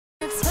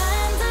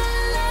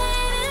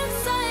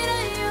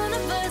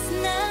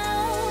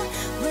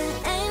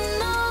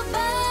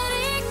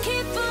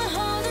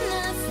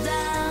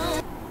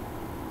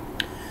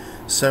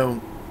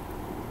So,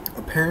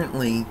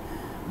 apparently,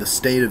 the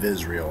state of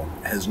Israel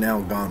has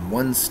now gone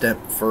one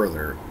step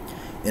further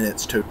in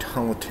its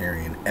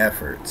totalitarian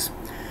efforts.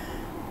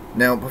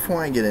 Now,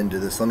 before I get into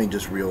this, let me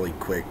just really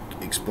quick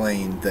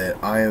explain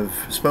that I have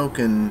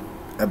spoken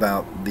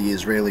about the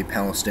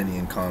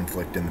Israeli-Palestinian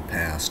conflict in the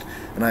past,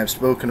 and I've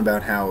spoken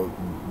about how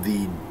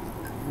the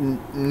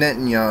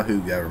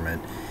Netanyahu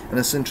government, and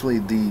essentially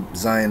the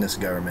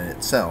Zionist government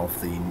itself,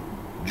 the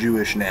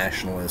Jewish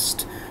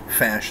nationalist,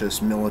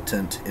 fascist,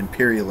 militant,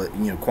 imperialist,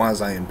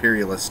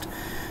 quasi-imperialist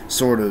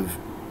sort of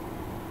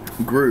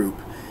group,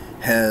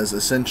 has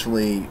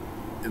essentially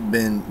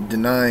been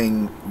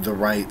denying the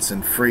rights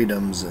and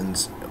freedoms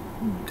and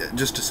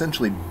just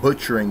essentially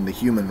butchering the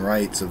human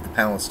rights of the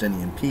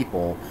Palestinian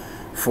people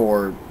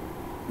for,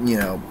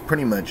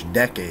 pretty much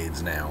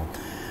decades now,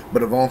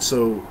 but have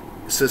also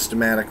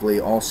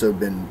systematically also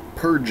been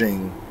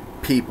purging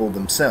people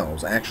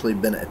themselves, actually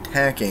been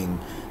attacking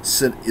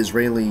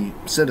Israeli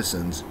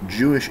citizens,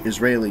 Jewish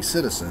Israeli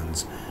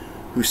citizens,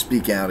 who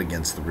speak out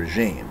against the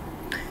regime.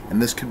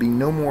 And this could be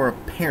no more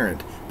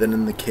apparent than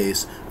in the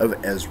case of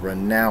Ezra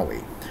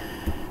Nawi.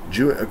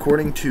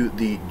 According to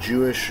the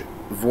Jewish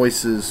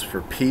Voices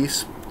for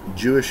Peace,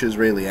 Jewish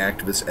Israeli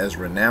activist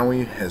Ezra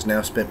Nawi has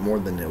now spent more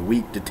than a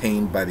week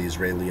detained by the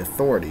Israeli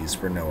authorities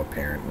for no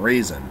apparent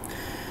reason.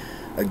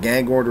 A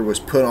gag order was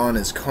put on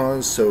his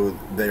cause so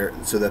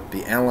that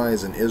the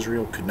allies in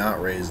Israel could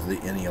not raise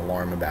any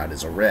alarm about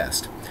his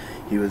arrest.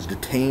 He was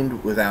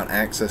detained without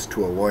access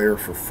to a lawyer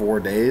for 4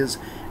 days,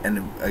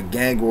 and this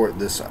gag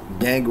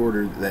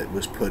order that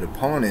was put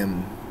upon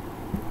him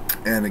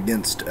and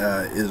against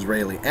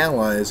Israeli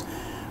allies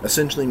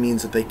essentially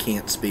means that they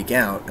can't speak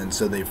out, and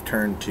so they've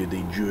turned to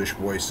the Jewish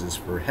Voices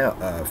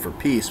for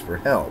Peace for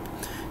help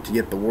to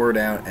get the word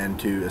out and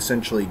to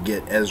essentially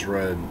get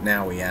Ezra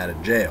Nawi out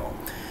of jail.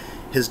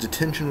 His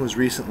detention was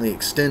recently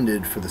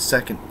extended for the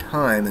second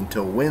time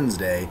until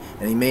Wednesday,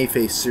 and he may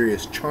face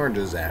serious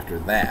charges after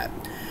that.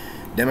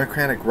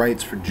 Democratic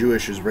rights for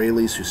Jewish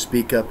Israelis who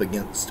speak up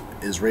against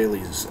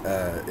Israel's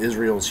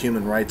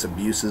human rights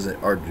abuses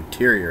are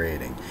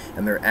deteriorating,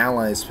 and their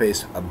allies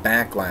face a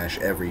backlash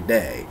every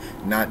day,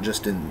 not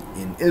just in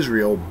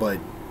Israel, but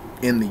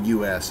in the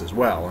U.S. as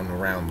well and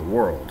around the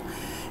world.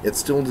 It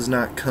still does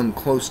not come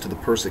close to the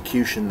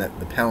persecution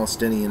that the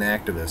Palestinian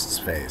activists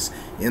face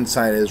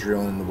inside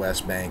Israel in the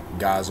West Bank,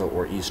 Gaza,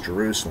 or East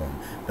Jerusalem,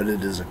 but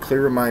it is a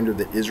clear reminder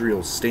that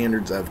Israel's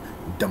standards of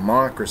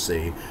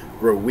democracy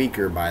grow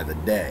weaker by the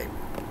day.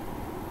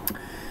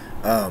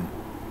 An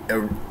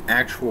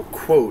actual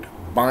quote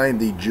by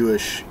the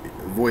Jewish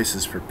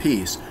Voices for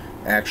Peace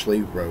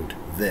actually wrote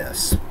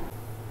this: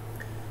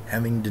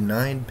 "Having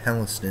denied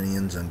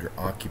Palestinians under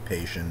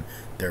occupation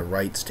their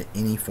rights to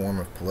any form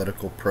of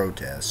political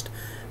protest,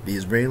 the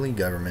Israeli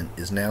government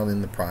is now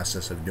in the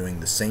process of doing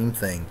the same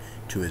thing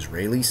to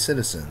Israeli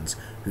citizens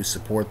who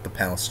support the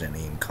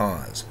Palestinian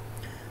cause.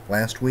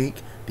 Last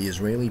week, the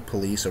Israeli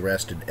police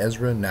arrested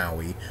Ezra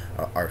Nawi,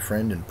 our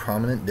friend and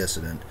prominent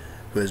dissident,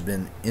 who has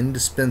been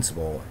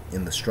indispensable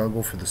in the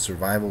struggle for the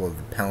survival of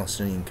the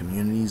Palestinian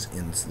communities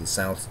in the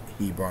South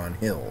Hebron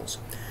Hills.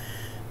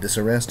 This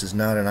arrest is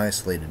not an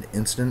isolated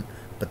incident,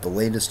 but the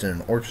latest in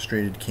an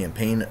orchestrated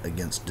campaign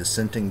against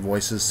dissenting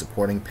voices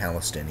supporting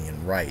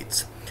Palestinian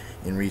rights.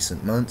 In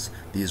recent months,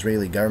 the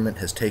Israeli government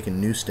has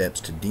taken new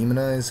steps to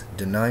demonize,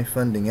 deny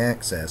funding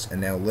access, and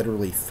now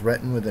literally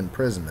threaten with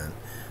imprisonment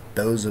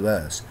those of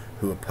us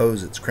who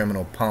oppose its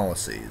criminal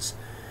policies.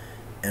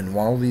 And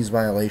while these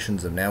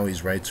violations of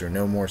Nawi's rights are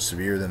no more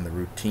severe than the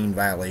routine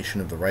violation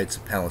of the rights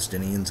of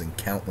Palestinians in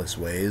countless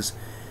ways,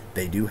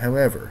 they do,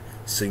 however,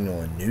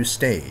 signal a new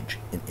stage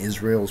in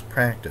Israel's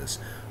practice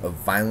of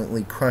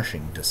violently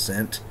crushing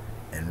dissent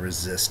and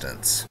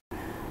resistance."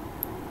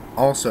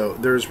 Also,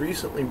 there's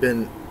recently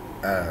been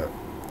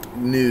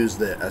news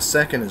that a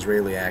second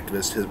Israeli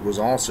activist was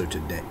also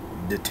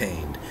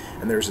detained,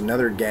 and there's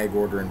another gag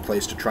order in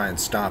place to try and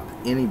stop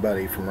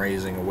anybody from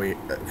raising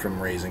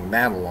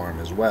that alarm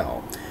as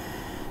well.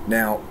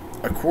 Now,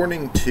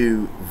 according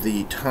to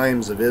the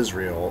Times of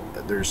Israel,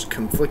 there's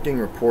conflicting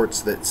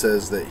reports that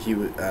says that he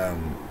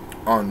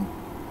on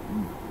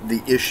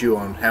the issue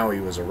on how he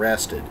was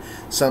arrested.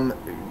 Some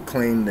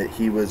claim that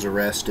he was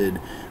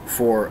arrested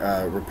for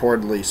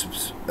reportedly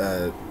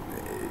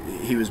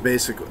he was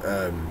basically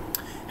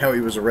how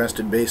he was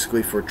arrested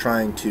basically for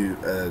trying to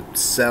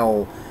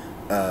sell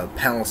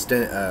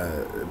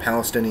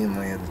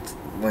Palestinian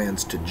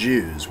lands to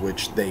Jews,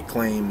 which they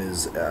claim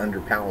is under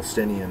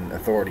Palestinian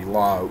Authority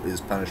law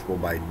is punishable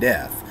by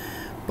death.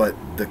 But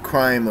the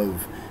crime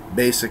of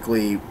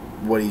basically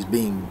what he's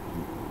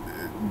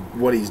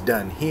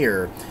done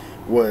here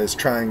was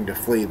trying to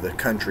flee the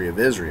country of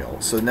Israel.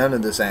 So none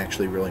of this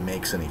actually really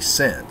makes any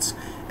sense.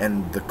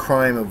 And the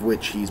crime of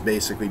which he's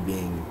basically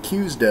being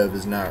accused of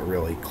is not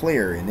really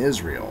clear in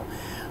Israel.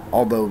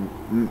 Although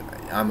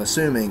I'm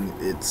assuming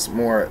it's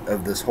more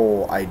of this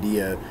whole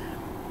idea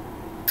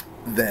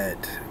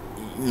that,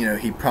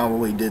 he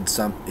probably did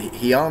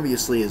he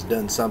obviously has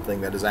done something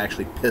that has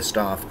actually pissed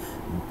off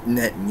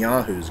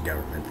Netanyahu's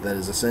government, that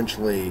is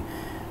essentially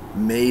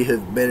may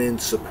have been in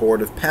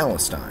support of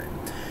Palestine.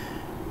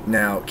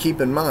 Now,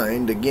 keep in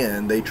mind,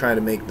 again, they try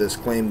to make this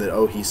claim that,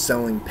 oh, he's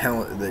selling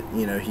that,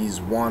 you know,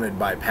 he's wanted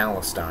by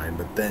Palestine,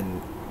 but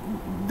then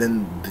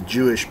the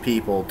Jewish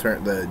people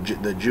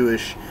the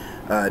Jewish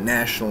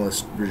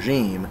nationalist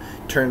regime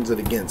turns it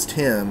against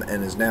him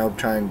and is now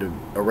trying to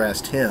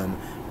arrest him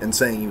and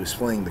saying he was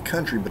fleeing the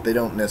country, but they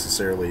don't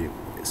necessarily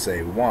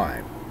say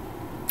why.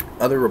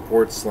 Other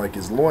reports, like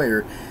his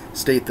lawyer,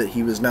 state that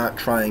he was not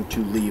trying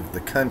to leave the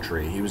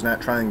country. He was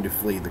not trying to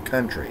flee the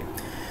country.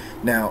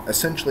 Now,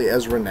 essentially,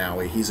 Ezra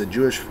Nawi, he's a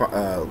Jewish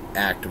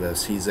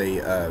activist. He's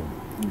a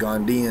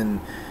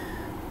Ghanaian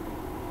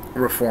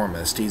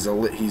reformist. He's a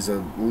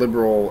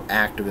liberal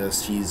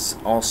activist. He's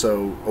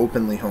also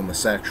openly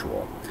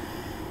homosexual.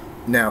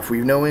 Now, if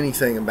we know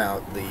anything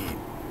about the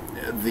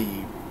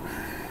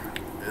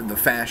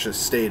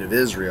fascist state of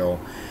Israel,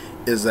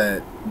 is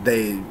that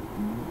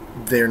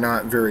they're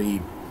not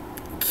very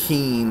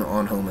keen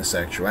on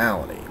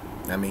homosexuality.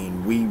 I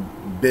mean, we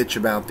bitch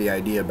about the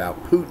idea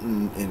about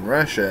Putin in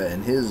Russia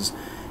and his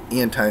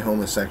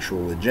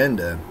anti-homosexual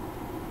agenda,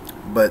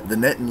 but the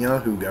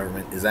Netanyahu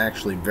government is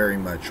actually very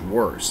much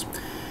worse.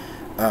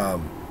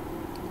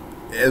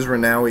 Ezra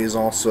Nawi is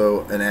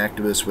also an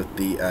activist with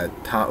the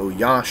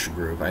Ta'oyash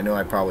group. I know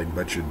I probably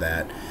butchered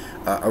that.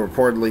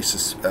 Reportedly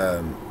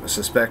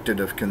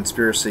suspected of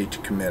conspiracy to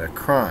commit a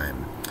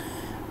crime.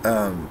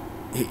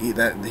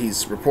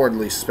 He's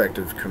reportedly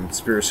suspected of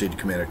conspiracy to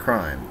commit a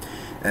crime.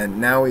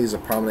 And now he's a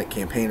prominent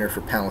campaigner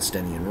for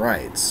Palestinian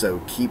rights. So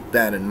keep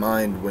that in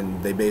mind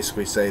when they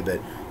basically say that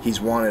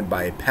he's wanted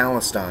by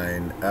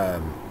Palestine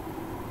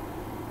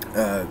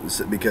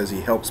because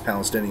he helps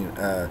Palestinian.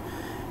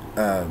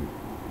 You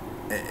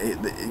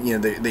know,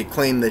 they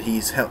claim that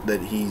he's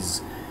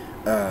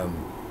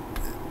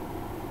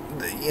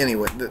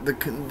anyway.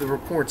 The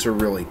reports are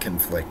really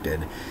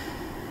conflicted.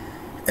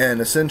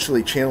 And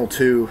essentially, Channel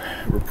 2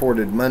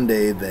 reported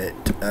Monday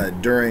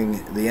that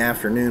during the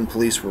afternoon,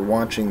 police were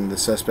watching the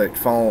suspect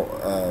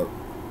follow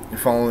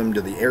him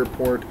to the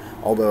airport.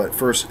 Although at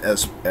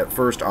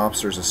first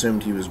officers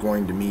assumed he was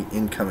going to meet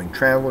incoming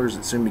travelers,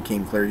 it soon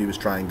became clear he was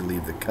trying to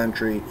leave the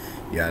country.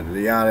 Yada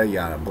yada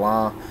yada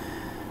blah.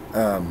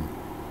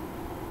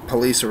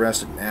 Police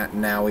arrested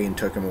Nawi and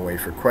took him away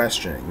for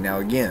questioning. Now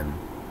again,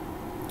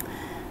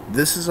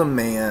 this is a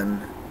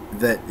man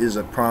that is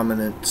a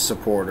prominent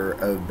supporter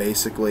of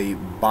basically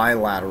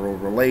bilateral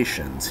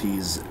relations.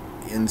 He's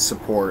in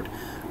support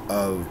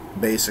of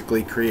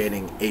basically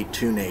creating a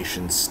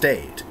two-nation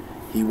state.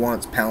 He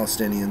wants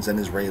Palestinians and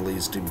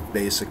Israelis to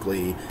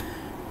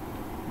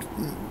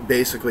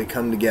basically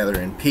come together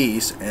in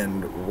peace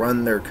and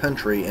run their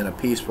country in a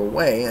peaceful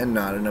way, and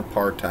not in a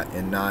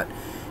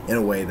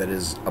way that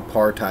is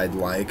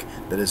apartheid-like,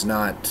 that is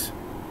not,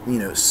 you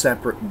know,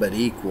 separate but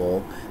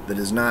equal, that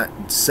is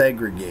not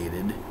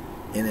segregated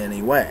in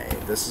any way.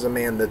 This is a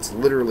man that's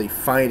literally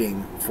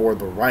fighting for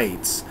the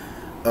rights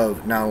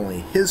of not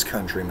only his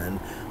countrymen,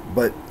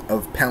 but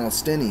of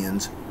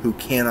Palestinians who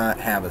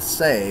cannot have a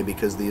say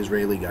because the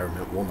Israeli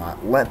government will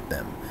not let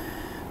them.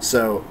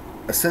 So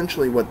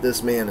essentially what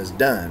this man has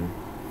done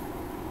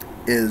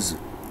is,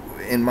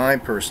 in my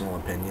personal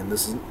opinion,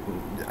 this is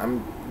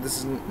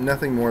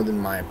nothing more than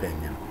my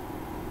opinion.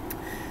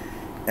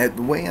 At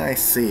the way I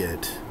see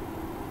it,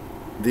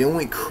 the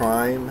only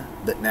crime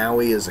that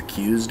Nawi is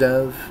accused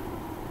of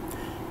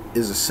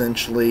is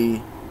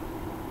essentially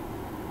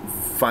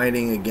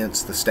fighting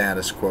against the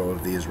status quo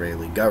of the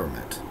Israeli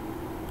government,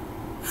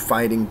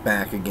 fighting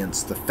back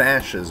against the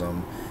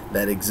fascism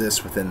that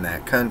exists within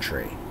that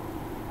country.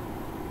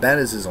 That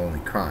is his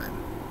only crime.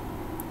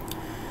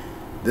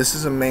 This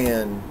is a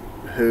man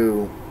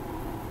who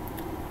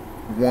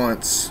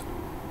wants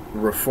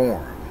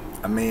reform,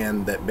 a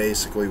man that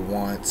basically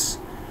wants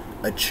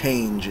a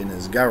change in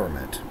his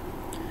government.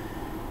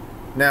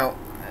 Now,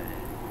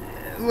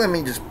 let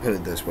me just put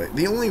it this way.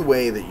 The only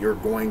way that you're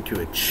going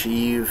to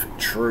achieve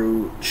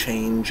true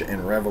change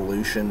and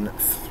revolution,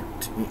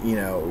 you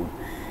know,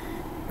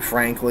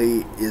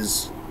 frankly,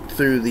 is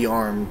through the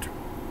armed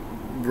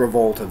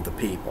revolt of the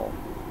people.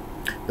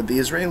 But the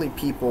Israeli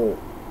people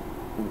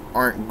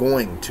aren't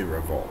going to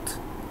revolt.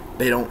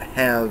 They don't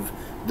have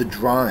the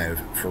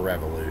drive for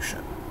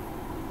revolution.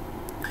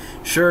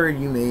 Sure,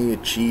 you may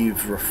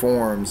achieve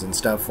reforms and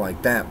stuff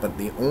like that, but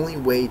the only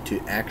way to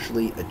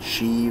actually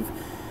achieve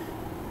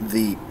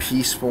the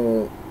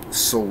peaceful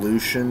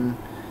solution,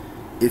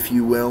 if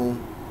you will,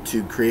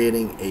 to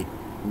creating a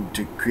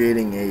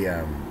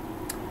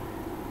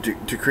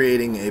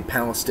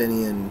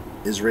Palestinian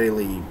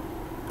Israeli,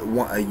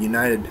 a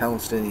united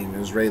Palestinian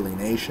Israeli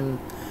nation,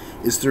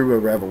 is through a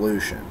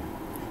revolution.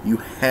 You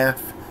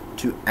have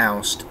to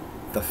oust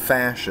the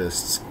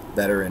fascists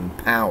that are in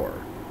power.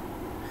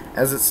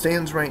 As it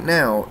stands right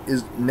now,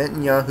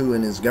 Netanyahu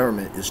and his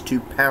government is too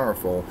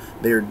powerful,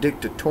 they are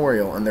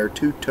dictatorial, and they're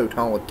too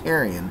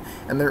totalitarian,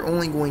 and they're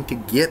only going to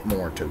get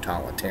more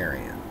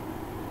totalitarian.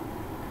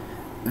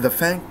 The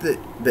fact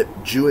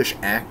that Jewish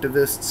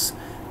activists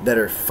that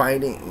are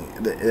fighting,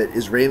 the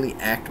Israeli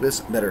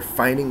activists that are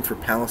fighting for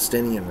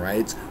Palestinian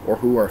rights, or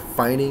who are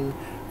fighting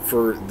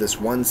for this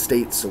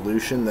one-state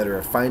solution, that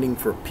are fighting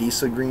for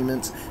peace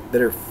agreements,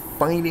 that are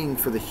fighting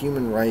for the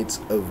human rights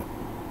of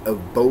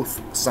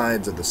both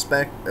sides of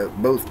the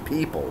both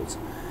peoples.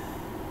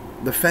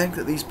 The fact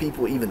that these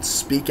people even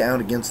speak out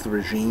against the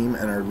regime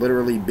and are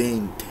literally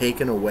being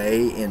taken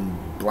away in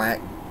black,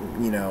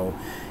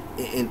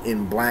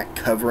 in black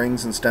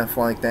coverings and stuff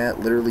like that,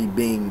 literally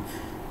being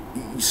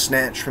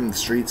snatched from the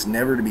streets,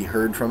 never to be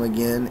heard from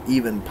again,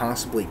 even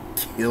possibly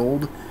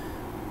killed.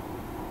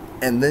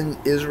 And then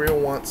Israel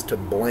wants to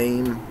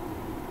blame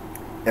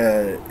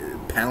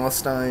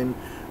Palestine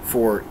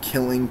for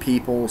killing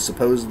people,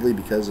 supposedly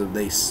because of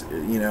they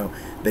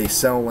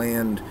sell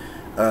land,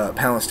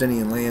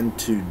 Palestinian land,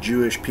 to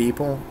Jewish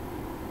people.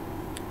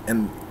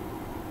 And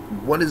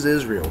what is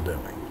Israel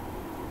doing?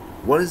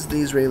 What is the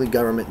Israeli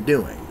government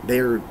doing? They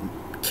are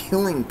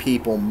killing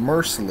people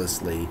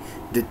mercilessly,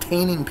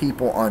 detaining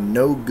people on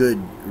no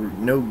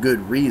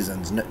good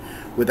reasons,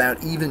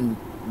 without even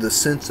the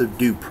sense of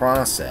due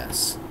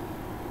process.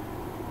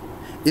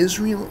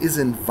 Israel is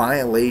in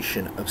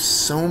violation of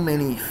so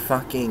many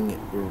fucking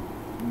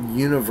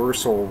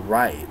universal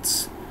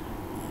rights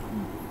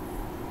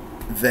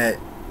that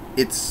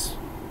it's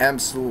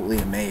absolutely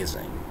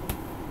amazing.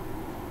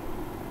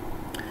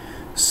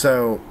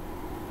 So,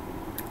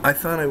 I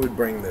thought I would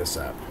bring this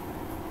up.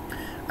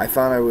 I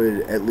thought I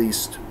would at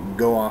least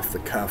go off the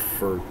cuff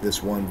for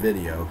this one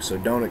video, so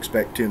don't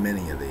expect too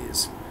many of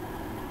these.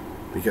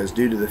 Because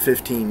due to the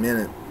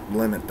 15-minute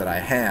limit that I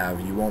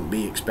have, you won't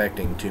be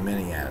expecting too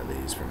many out of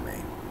these from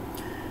me.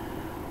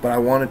 But I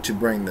wanted to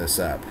bring this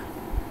up.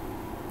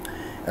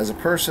 As a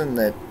person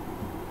that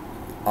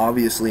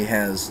obviously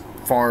has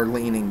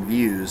far-leaning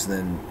views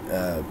than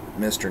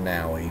Mr.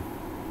 Nawi,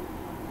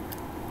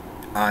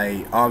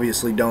 I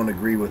obviously don't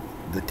agree with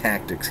the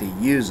tactics he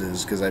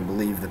uses because I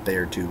believe that they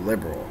are too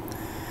liberal.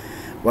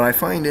 What I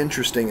find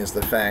interesting is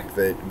the fact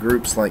that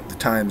groups like the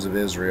Times of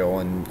Israel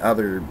and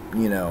other,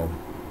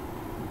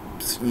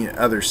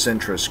 other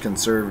centrist,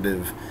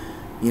 conservative,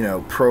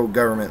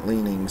 pro-government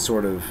leaning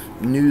sort of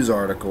news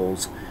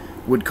articles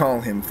would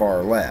call him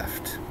far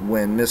left,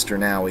 when Mr.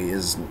 Nawi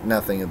is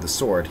nothing of the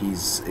sort.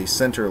 He's a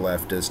center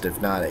leftist,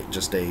 if not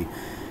just a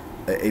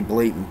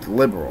blatant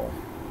liberal.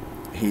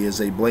 He is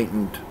a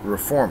blatant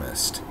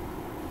reformist.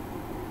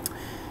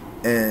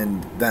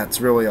 And that's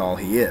really all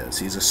he is.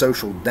 He's a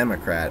social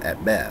democrat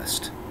at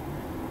best.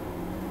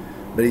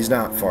 But he's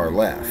not far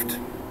left.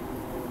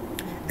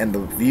 And the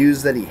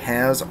views that he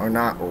has are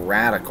not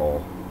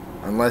radical,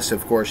 unless,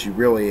 of course, you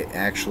really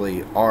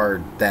actually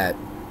are that,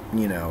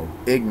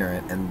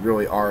 ignorant, and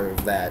really are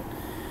that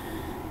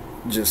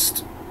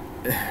just,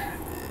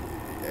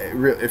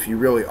 if you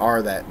really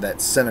are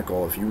that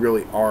cynical, if you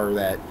really are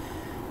that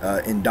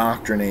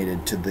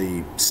indoctrinated to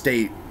the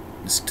state,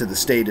 to the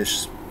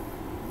statish,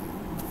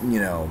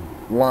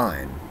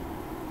 line.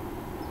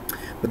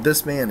 But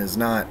this man is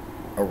not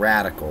a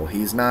radical.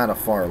 He's not a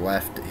far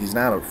left. He's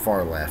not a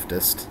far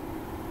leftist.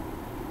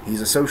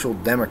 He's a social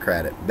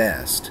democrat at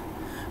best.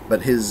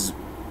 But his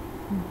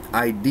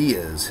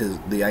ideas,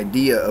 the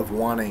idea of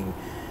wanting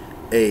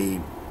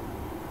a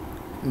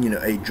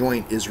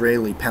joint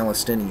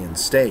Israeli-Palestinian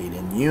state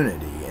in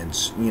unity and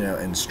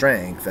in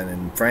strength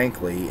and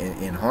frankly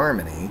in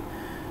harmony,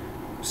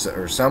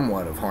 or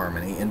somewhat of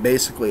harmony, and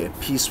basically a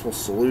peaceful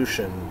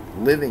solution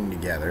living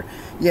together.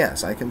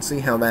 Yes, I can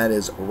see how that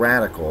is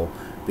radical,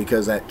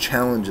 because that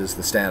challenges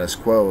the status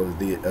quo of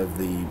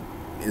the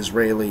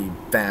Israeli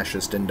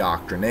fascist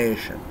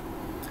indoctrination.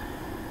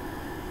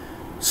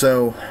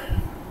 So,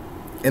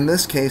 in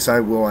this case, I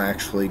will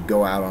actually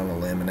go out on a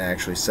limb and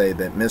actually say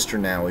that Mr.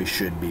 Nawi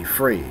should be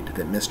freed,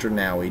 that Mr.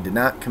 Nawi did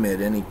not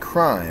commit any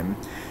crime,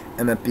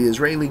 and that the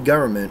Israeli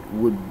government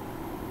would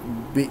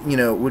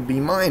be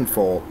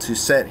mindful to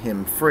set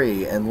him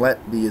free and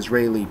let the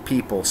Israeli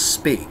people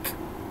speak,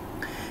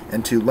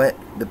 and to let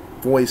the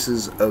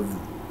voices of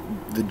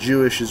the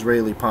Jewish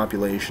Israeli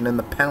population and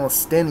the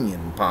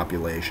Palestinian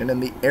population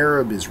and the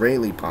Arab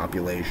Israeli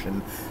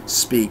population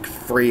speak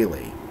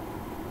freely.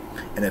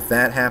 And if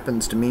that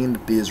happens to mean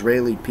that the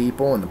Israeli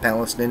people and the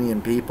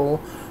Palestinian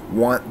people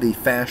want the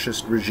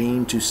fascist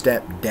regime to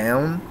step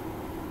down,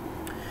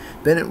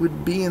 then it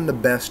would be in the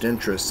best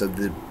interests of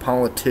the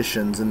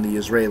politicians and the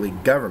Israeli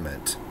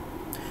government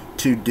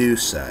to do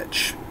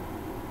such.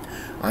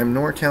 I'm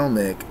NorCal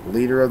Nick,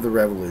 leader of the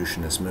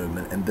revolutionist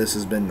movement, and this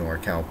has been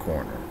NorCal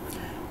Corner.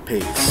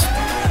 Peace.